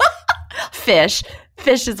fish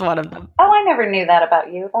is one of them. Oh, I never knew that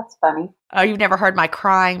about you. That's funny. Oh, you've never heard my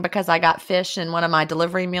crying because I got fish in one of my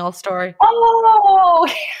delivery meal story? Oh,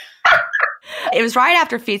 It was right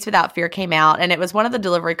after Feast Without Fear came out, and it was one of the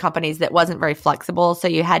delivery companies that wasn't very flexible, so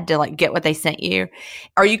you had to like get what they sent you,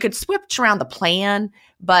 or you could switch around the plan.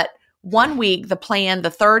 But one week,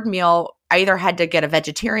 the third meal, I either had to get a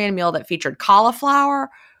vegetarian meal that featured cauliflower.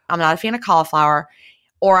 I'm not a fan of cauliflower,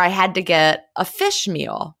 or I had to get a fish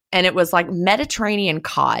meal, and it was like Mediterranean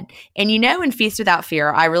cod. And in Feast Without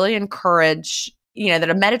Fear, I really encourage that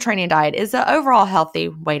a Mediterranean diet is an overall healthy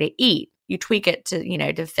way to eat. You tweak it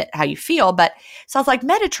to, to fit how you feel. But so I was like,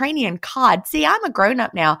 Mediterranean cod. See, I'm a grown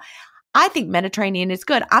up now. I think Mediterranean is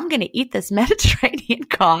good. I'm going to eat this Mediterranean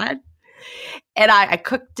cod. And I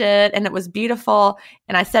cooked it and it was beautiful.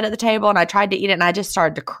 And I sat at the table and I tried to eat it and I just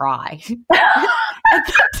started to cry. At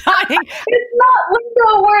the time. It's not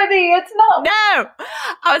window worthy. It's not. No.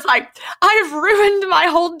 I was like, I have ruined my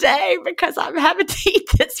whole day because I'm having to eat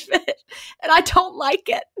this fish and I don't like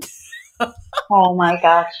it. Oh my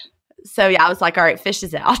gosh. So yeah, I was like, all right, fish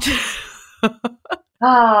is out.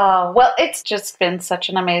 Oh, well, it's just been such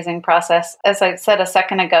an amazing process. As I said a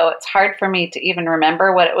second ago, it's hard for me to even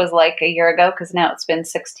remember what it was like a year ago because now it's been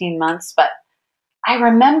 16 months. But I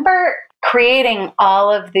remember creating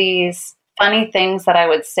all of these funny things that I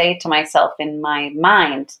would say to myself in my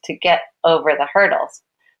mind to get over the hurdles.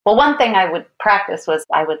 Well, one thing I would practice was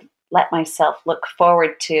I would let myself look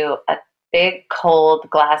forward to a big cold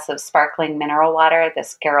glass of sparkling mineral water.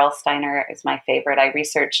 This Gerolsteiner is my favorite. I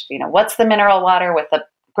researched, what's the mineral water with the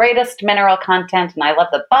greatest mineral content, and I love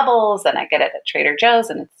the bubbles, and I get it at Trader Joe's,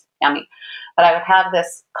 and it's yummy. But I would have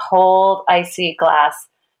this cold, icy glass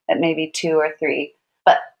at maybe 2 or 3.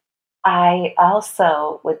 But I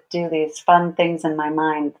also would do these fun things in my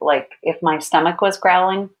mind, like if my stomach was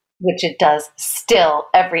growling, which it does still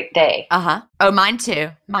every day. Uh-huh. Oh, mine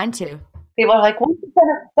too. People are like, when's it going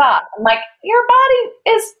to stop? I'm like, your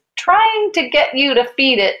body is trying to get you to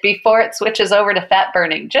feed it before it switches over to fat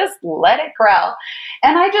burning. Just let it growl.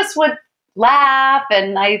 And I just would laugh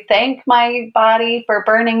and I thank my body for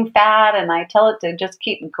burning fat and I tell it to just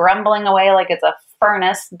keep grumbling away like it's a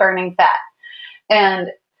furnace burning fat.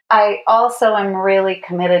 And I also am really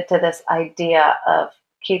committed to this idea of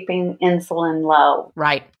keeping insulin low.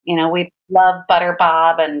 Right. We love Butter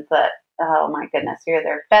Bob and oh my goodness, you're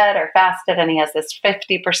either fed or fasted, and he has this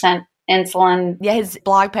 50% insulin. Yeah, his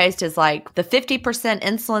blog post is like the 50%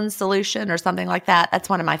 insulin solution or something like that. That's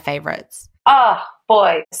one of my favorites. Oh,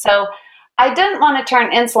 boy. So I didn't want to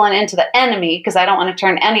turn insulin into the enemy because I don't want to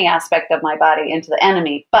turn any aspect of my body into the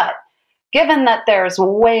enemy. But given that there's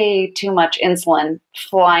way too much insulin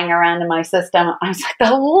flying around in my system, I was like,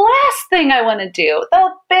 the last thing I want to do, the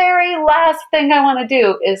very last thing I want to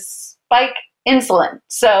do is spike insulin.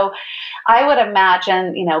 So I would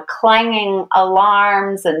imagine, clanging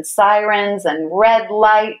alarms and sirens and red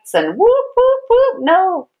lights and whoop, whoop,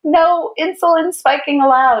 whoop, no insulin spiking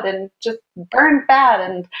allowed, and just burn fat.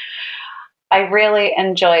 And I really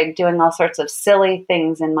enjoyed doing all sorts of silly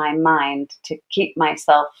things in my mind to keep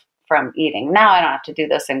myself from eating. Now I don't have to do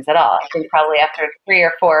those things at all. I think probably after 3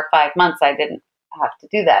 or 4 or 5 months, I didn't have to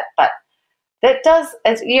do that. But that does,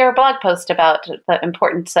 as your blog post about the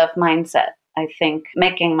importance of mindset, I think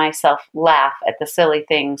making myself laugh at the silly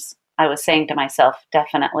things I was saying to myself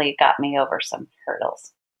definitely got me over some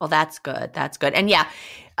hurdles. Well, that's good. That's good. And yeah,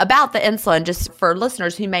 about the insulin, just for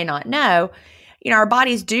listeners who may not know, our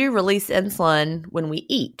bodies do release insulin when we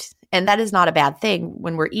eat. And that is not a bad thing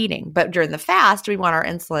when we're eating. But during the fast, we want our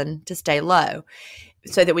insulin to stay low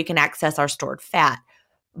so that we can access our stored fat.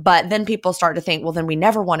 But then people start to think, well, then we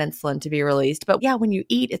never want insulin to be released. But yeah, when you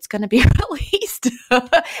eat, it's going to be released.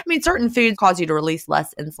 I mean, certain foods cause you to release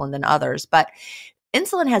less insulin than others, but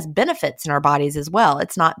insulin has benefits in our bodies as well.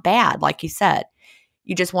 It's not bad, like you said.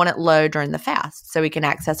 You just want it low during the fast so we can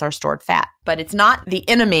access our stored fat. But it's not the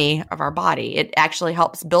enemy of our body. It actually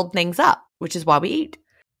helps build things up, which is why we eat.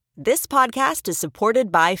 This podcast is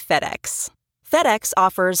supported by FedEx. FedEx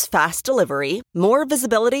offers fast delivery, more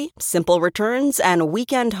visibility, simple returns, and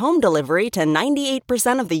weekend home delivery to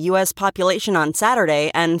 98% of the U.S. population on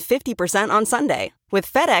Saturday and 50% on Sunday. With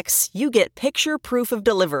FedEx, you get picture proof of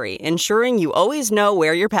delivery, ensuring you always know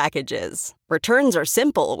where your package is. Returns are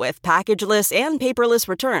simple with packageless and paperless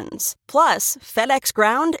returns. Plus, FedEx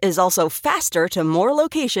Ground is also faster to more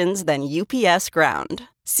locations than UPS Ground.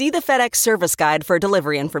 See the FedEx service guide for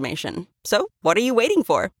delivery information. So, what are you waiting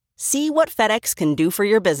for? See what FedEx can do for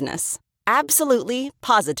your business. Absolutely,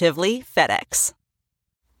 positively FedEx.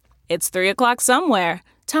 It's 3 o'clock somewhere.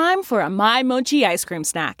 Time for a My Mochi ice cream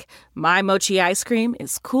snack. My Mochi ice cream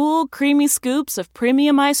is cool, creamy scoops of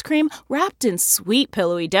premium ice cream wrapped in sweet,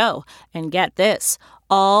 pillowy dough. And get this,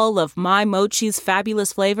 all of My Mochi's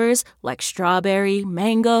fabulous flavors, like strawberry,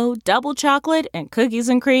 mango, double chocolate, and cookies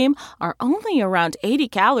and cream, are only around 80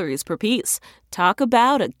 calories per piece. Talk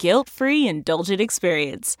about a guilt-free, indulgent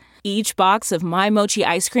experience. Each box of My Mochi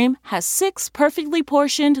ice cream has 6 perfectly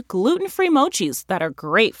portioned, gluten-free mochis that are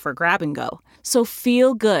great for grab and go. So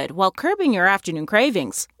feel good while curbing your afternoon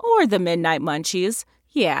cravings or the midnight munchies.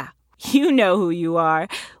 Yeah, you know who you are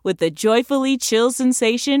with the joyfully chill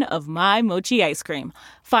sensation of My Mochi ice cream.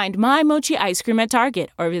 Find My Mochi ice cream at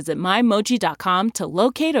Target or visit mymochi.com to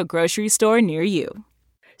locate a grocery store near you.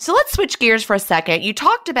 So let's switch gears for a second. You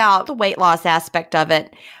talked about the weight loss aspect of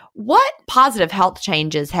it. What positive health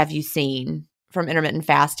changes have you seen from intermittent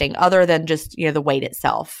fasting other than just, the weight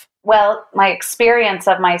itself? Well, my experience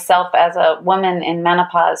of myself as a woman in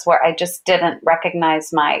menopause, where I just didn't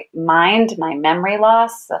recognize my mind, my memory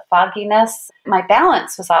loss, the fogginess, my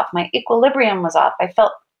balance was off, my equilibrium was off. I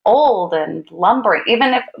felt old and lumbering.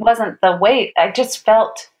 Even if it wasn't the weight, I just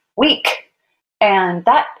felt weak. And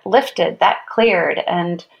that lifted, that cleared.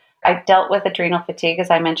 And I dealt with adrenal fatigue,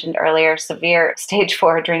 as I mentioned earlier, severe stage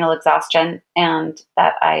 4 adrenal exhaustion, and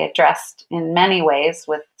that I addressed in many ways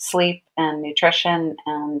with sleep and nutrition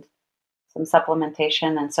and some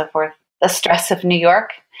supplementation and so forth. The stress of New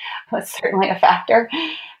York was certainly a factor.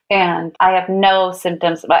 And I have no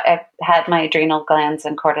symptoms. I've had my adrenal glands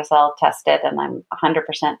and cortisol tested, and I'm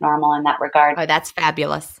 100% normal in that regard. Oh, that's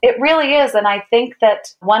fabulous. It really is. And I think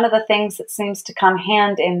that one of the things that seems to come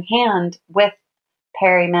hand in hand with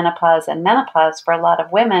perimenopause and menopause for a lot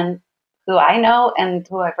of women who I know and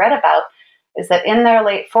who I've read about is that in their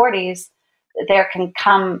late 40s, there can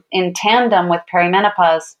come in tandem with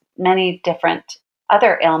perimenopause many different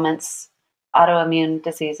other ailments, autoimmune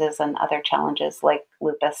diseases and other challenges like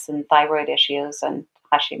lupus and thyroid issues and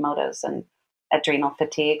Hashimoto's and adrenal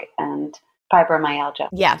fatigue and fibromyalgia.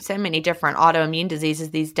 Yeah, so many different autoimmune diseases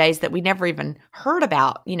these days that we never even heard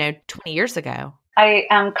about, 20 years ago. I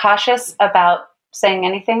am cautious about saying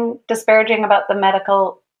anything disparaging about the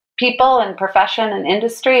medical people and profession and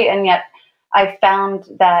industry, and yet I've found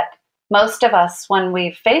that most of us, when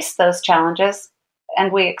we face those challenges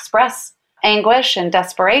and we express anguish and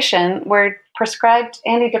desperation, we're prescribed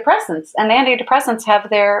antidepressants. And antidepressants have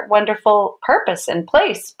their wonderful purpose in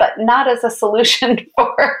place, but not as a solution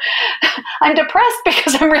for, I'm depressed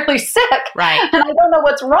because I'm really sick. Right. And I don't know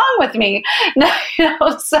what's wrong with me.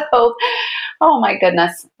 So, oh my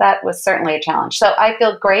goodness, that was certainly a challenge. So I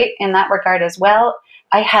feel great in that regard as well.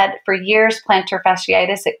 I had for years plantar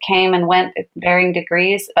fasciitis. It came and went at varying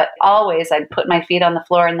degrees, but always I'd put my feet on the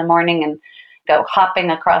floor in the morning and go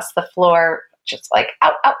hopping across the floor, just like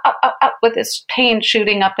ow, ow, ow, ow, ow, with this pain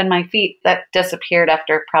shooting up in my feet that disappeared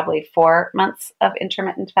after probably 4 months of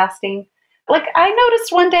intermittent fasting. Like, I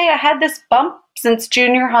noticed one day I had this bump since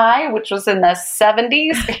junior high, which was in the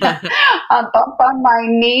 70s, a bump on my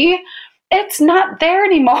knee. It's not there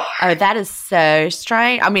anymore. Oh, that is so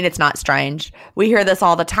strange. I mean, it's not strange. We hear this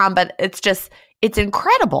all the time, but it's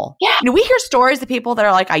incredible. Yeah. We hear stories of people that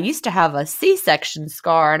are like, I used to have a C-section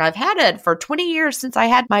scar and I've had it for 20 years since I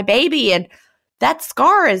had my baby. And that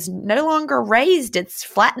scar is no longer raised. It's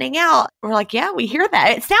flattening out. We're like, yeah, we hear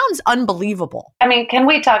that. It sounds unbelievable. I mean, can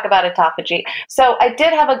we talk about autophagy? So I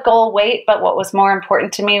did have a goal weight, but what was more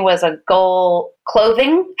important to me was a goal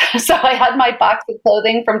clothing. So I had my box of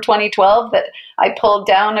clothing from 2012 that I pulled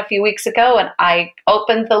down a few weeks ago, and I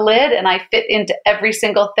opened the lid and I fit into every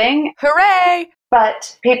single thing. Hooray!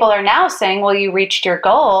 But people are now saying, well, you reached your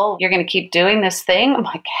goal. You're going to keep doing this thing. I'm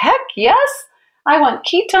like, heck yes. I want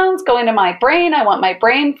ketones going to my brain. I want my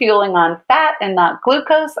brain fueling on fat and not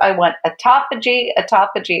glucose. I want autophagy,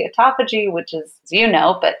 which is, you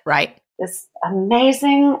know, but right. This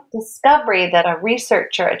amazing discovery that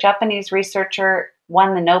a Japanese researcher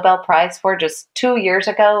won the Nobel Prize for just 2 years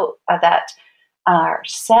ago, that our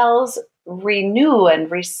cells renew and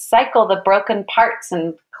recycle the broken parts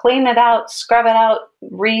and clean it out, scrub it out,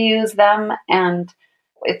 reuse them, and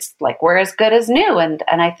it's like we're as good as new. And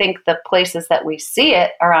I think the places that we see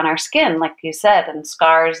it are on our skin, like you said, and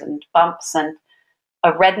scars and bumps, and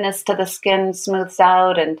a redness to the skin smooths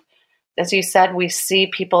out. And as you said, we see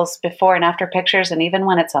people's before and after pictures. And even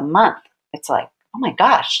when it's a month, it's like, oh my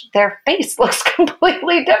gosh, their face looks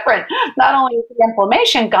completely different. Not only is the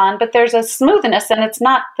inflammation gone, but there's a smoothness, and it's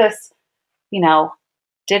not this,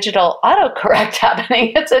 digital autocorrect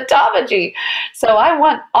happening. It's autophagy. So I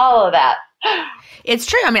want all of that. It's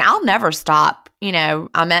true. I mean, I'll never stop.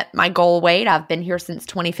 I'm at my goal weight. I've been here since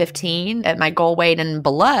 2015 at my goal weight and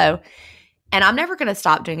below. And I'm never going to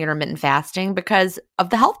stop doing intermittent fasting because of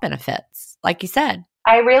the health benefits, like you said.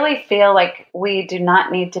 I really feel like we do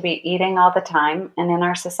not need to be eating all the time. And in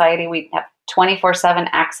our society, we have 24/7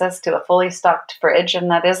 access to a fully stocked fridge. And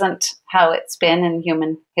that isn't how it's been in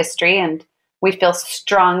human history. And we feel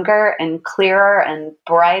stronger and clearer and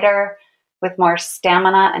brighter with more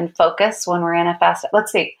stamina and focus when we're in a fast.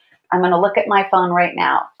 Let's see. I'm going to look at my phone right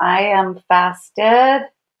now. I am fasted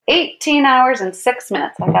 18 hours and 6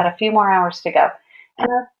 minutes. I got a few more hours to go. And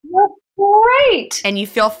I feel great. And you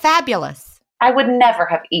feel fabulous. I would never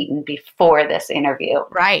have eaten before this interview.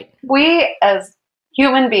 Right. We as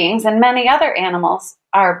human beings and many other animals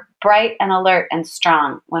are bright and alert and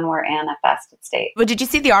strong when we're in a fasted state. Well, did you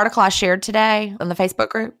see the article I shared today on the Facebook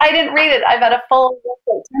group? I didn't read it. I've had a full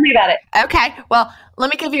report. Tell me about it. Okay. Well,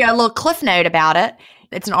 let me give you a little cliff note about it.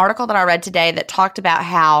 It's an article that I read today that talked about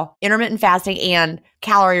how intermittent fasting and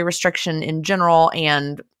calorie restriction in general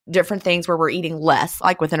and different things where we're eating less,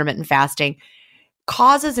 like with intermittent fasting,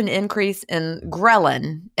 causes an increase in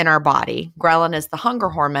ghrelin in our body. Ghrelin is the hunger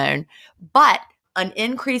hormone, but an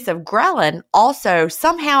increase of ghrelin also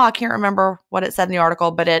somehow, I can't remember what it said in the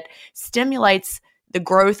article, but it stimulates the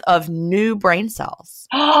growth of new brain cells.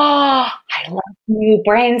 Oh, I love new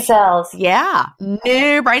brain cells. Yeah,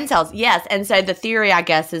 new brain cells. Yes. And so the theory, I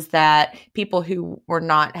guess, is that people who were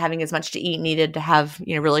not having as much to eat needed to have,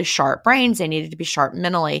 really sharp brains. They needed to be sharp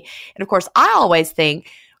mentally. And of course, I always think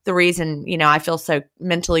the reason, I feel so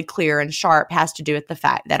mentally clear and sharp has to do with the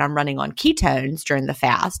fact that I'm running on ketones during the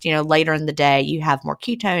fast. Later in the day, you have more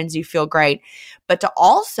ketones, you feel great. But to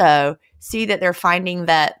also see that they're finding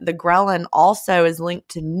that the ghrelin also is linked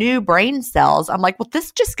to new brain cells, I'm like, well,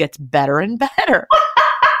 this just gets better and better.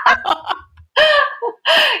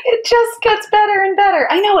 It just gets better and better.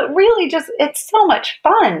 I know, it really it's so much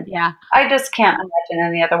fun. Yeah. I just can't imagine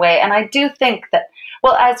any other way. And I do think that,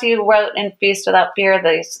 well, as you wrote in Feast Without Fear,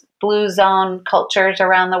 these blue zone cultures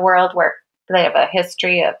around the world where they have a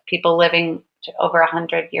history of people living to over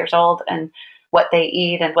 100 years old and what they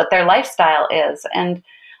eat and what their lifestyle is. And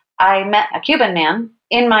I met a Cuban man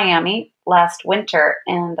in Miami last winter,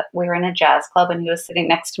 and we were in a jazz club, and he was sitting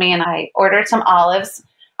next to me, and I ordered some olives.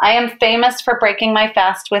 I am famous for breaking my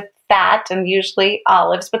fast with fat and usually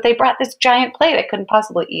olives, but they brought this giant plate. I couldn't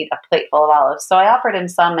possibly eat a plate full of olives. So I offered him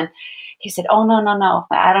some, and he said, oh, no.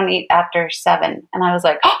 I don't eat after 7. And I was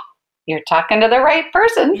like, oh, you're talking to the right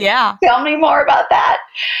person. Yeah. Tell me more about that.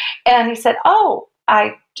 And he said, oh,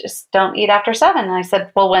 I just don't eat after 7. And I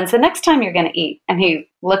said, well, when's the next time you're going to eat? And he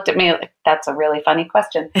looked at me like, that's a really funny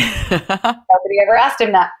question. Nobody ever asked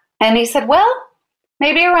him that. And he said, well,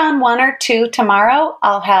 maybe around 1 or 2 tomorrow,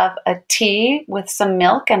 I'll have a tea with some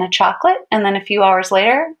milk and a chocolate. And then a few hours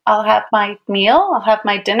later, I'll have my meal, I'll have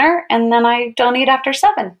my dinner, and then I don't eat after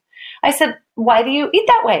 7. I said, why do you eat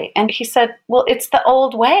that way? And he said, well, it's the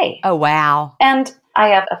old way. Oh, wow. And I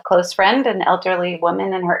have a close friend, an elderly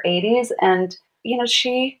woman in her 80s, and,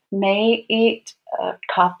 she may eat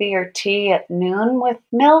coffee or tea at noon with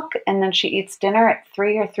milk, and then she eats dinner at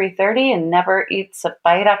 3 or 3:30 and never eats a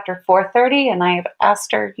bite after 4:30. And I've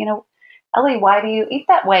asked her, Ellie, why do you eat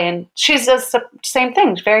that way? And she says the same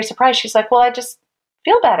thing, very surprised. She's like, well, I just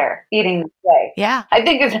feel better eating this way. Yeah. I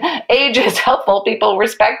think age is helpful. People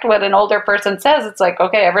respect what an older person says. It's like,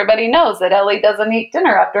 okay, everybody knows that Ellie doesn't eat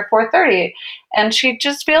dinner after 4:30, and she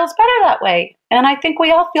just feels better that way. And I think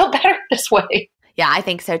we all feel better this way. Yeah, I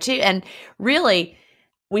think so too. And really,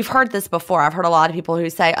 we've heard this before. I've heard a lot of people who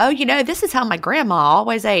say, oh, this is how my grandma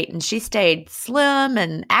always ate, and she stayed slim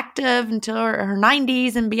and active until her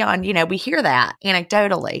 90s and beyond. We hear that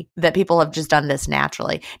anecdotally, that people have just done this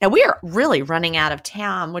naturally. Now, we are really running out of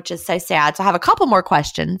time, which is so sad. So I have a couple more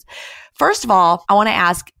questions. First of all, I want to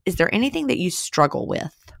ask, is there anything that you struggle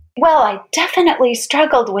with? Well, I definitely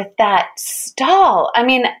struggled with that stall. I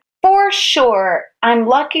mean, for sure, I'm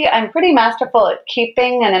lucky. I'm pretty masterful at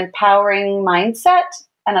keeping an empowering mindset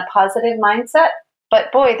and a positive mindset.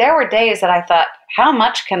 But boy, there were days that I thought, how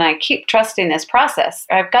much can I keep trusting this process?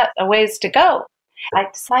 I've got a ways to go. I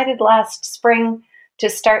decided last spring to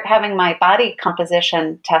start having my body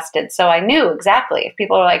composition tested. So I knew exactly. If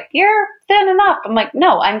people are like, you're thin enough, I'm like,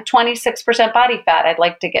 no, I'm 26% body fat. I'd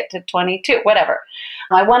like to get to 22, whatever.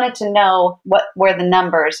 I wanted to know what were the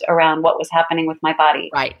numbers around what was happening with my body.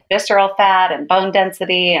 Right. Visceral fat and bone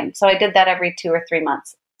density. And so I did that every 2 or 3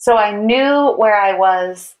 months. So I knew where I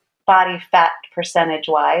was body fat percentage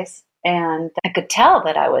wise. And I could tell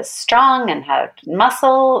that I was strong and had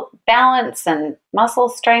muscle balance and muscle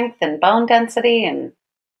strength and bone density and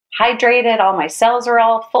hydrated. All my cells were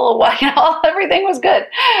all full of white. Everything was good,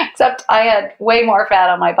 except I had way more fat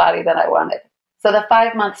on my body than I wanted. So the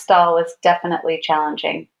 5-month stall was definitely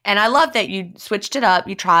challenging. And I love that you switched it up.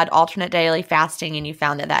 You tried alternate daily fasting and you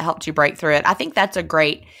found that helped you break through it. I think that's a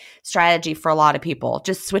great strategy for a lot of people.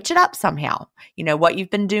 Just switch it up somehow. What you've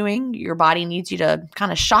been doing, your body needs you to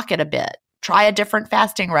kind of shock it a bit. Try a different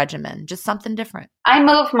fasting regimen, just something different. I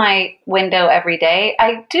move my window every day.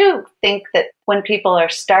 I do think that when people are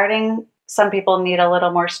starting, some people need a little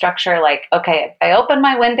more structure. Like, okay, I open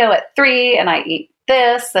my window at 3 and I eat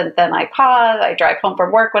this, and then I pause, I drive home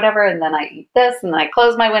from work, whatever, and then I eat this, and then I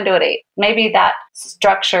close my window at 8. Maybe that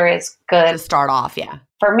structure is good. To start off, yeah.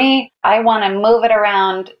 For me, I want to move it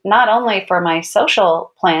around not only for my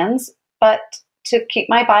social plans, but to keep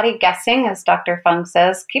my body guessing, as Dr. Fung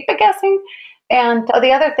says, keep it guessing. And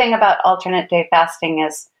the other thing about alternate day fasting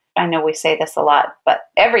is, I know we say this a lot, but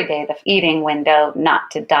every day the eating window,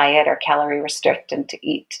 not to diet or calorie restrict and to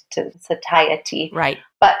eat to satiety. Right.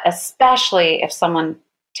 But especially if someone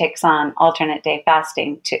takes on alternate day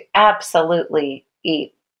fasting, to absolutely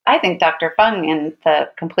eat. I think Dr. Fung in the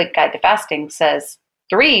Complete Guide to Fasting says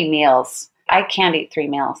 3 meals. I can't eat 3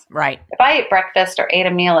 meals. Right. If I ate breakfast or ate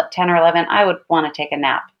a meal at 10 or 11, I would want to take a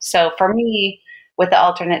nap. So for me, with the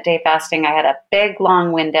alternate day fasting, I had a big,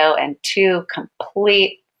 long window and 2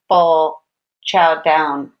 complete, full, chowed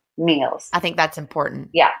down meals. I think that's important.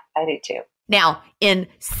 Yeah, I do too. Now, in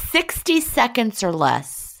 60 seconds or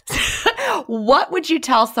less, what would you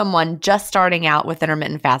tell someone just starting out with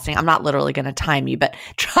intermittent fasting? I'm not literally going to time you, but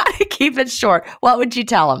try to keep it short. What would you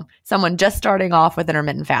tell them? Someone just starting off with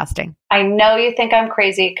intermittent fasting. I know you think I'm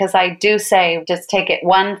crazy because I do say just take it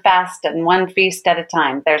one fast and one feast at a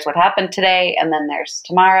time. There's what happened today, and then there's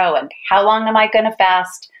tomorrow, and how long am I going to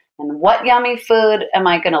fast? And what yummy food am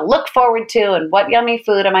I going to look forward to? And what yummy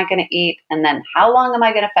food am I going to eat? And then how long am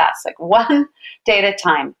I going to fast? Like one day at a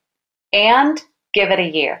time. And give it a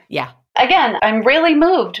year. Yeah. Again, I'm really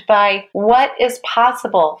moved by what is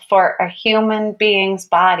possible for a human being's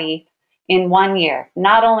body in 1 year.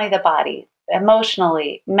 Not only the body,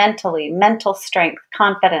 emotionally, mentally, mental strength,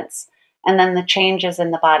 confidence, and then the changes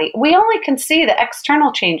in the body. We only can see the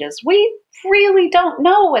external changes. We really don't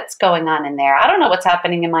know what's going on in there. I don't know what's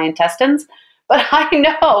happening in my intestines, but I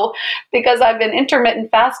know because I've been intermittent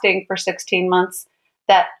fasting for 16 months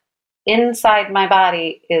that inside my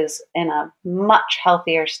body is in a much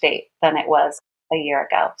healthier state than it was a year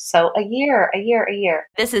ago. So a year.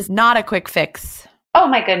 This is not a quick fix. Oh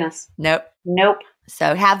my goodness. Nope.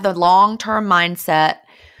 So have the long-term mindset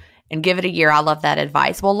and give it a year. I love that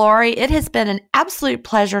advice. Well, Lori, it has been an absolute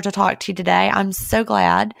pleasure to talk to you today. I'm so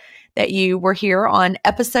glad that you were here on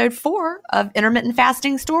episode 4 of Intermittent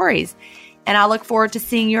Fasting Stories. And I look forward to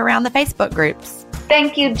seeing you around the Facebook groups.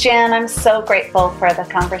 Thank you, Jen. I'm so grateful for the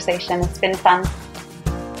conversation. It's been fun.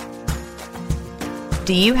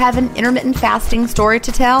 Do you have an intermittent fasting story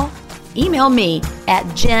to tell? Email me at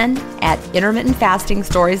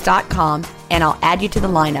jen@intermittentfastingstories.com and I'll add you to the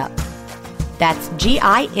lineup. That's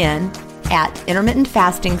GIN at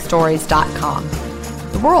intermittentfastingstories.com.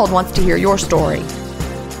 The world wants to hear your story.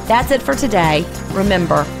 That's it for today.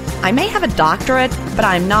 Remember, I may have a doctorate, but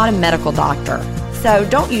I'm not a medical doctor. So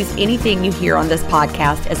don't use anything you hear on this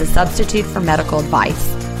podcast as a substitute for medical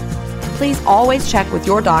advice. Please always check with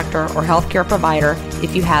your doctor or healthcare provider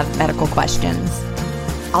if you have medical questions.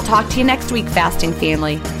 I'll talk to you next week, Fasting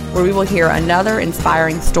Family, where we will hear another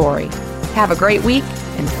inspiring story. Have a great week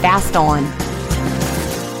and fast on.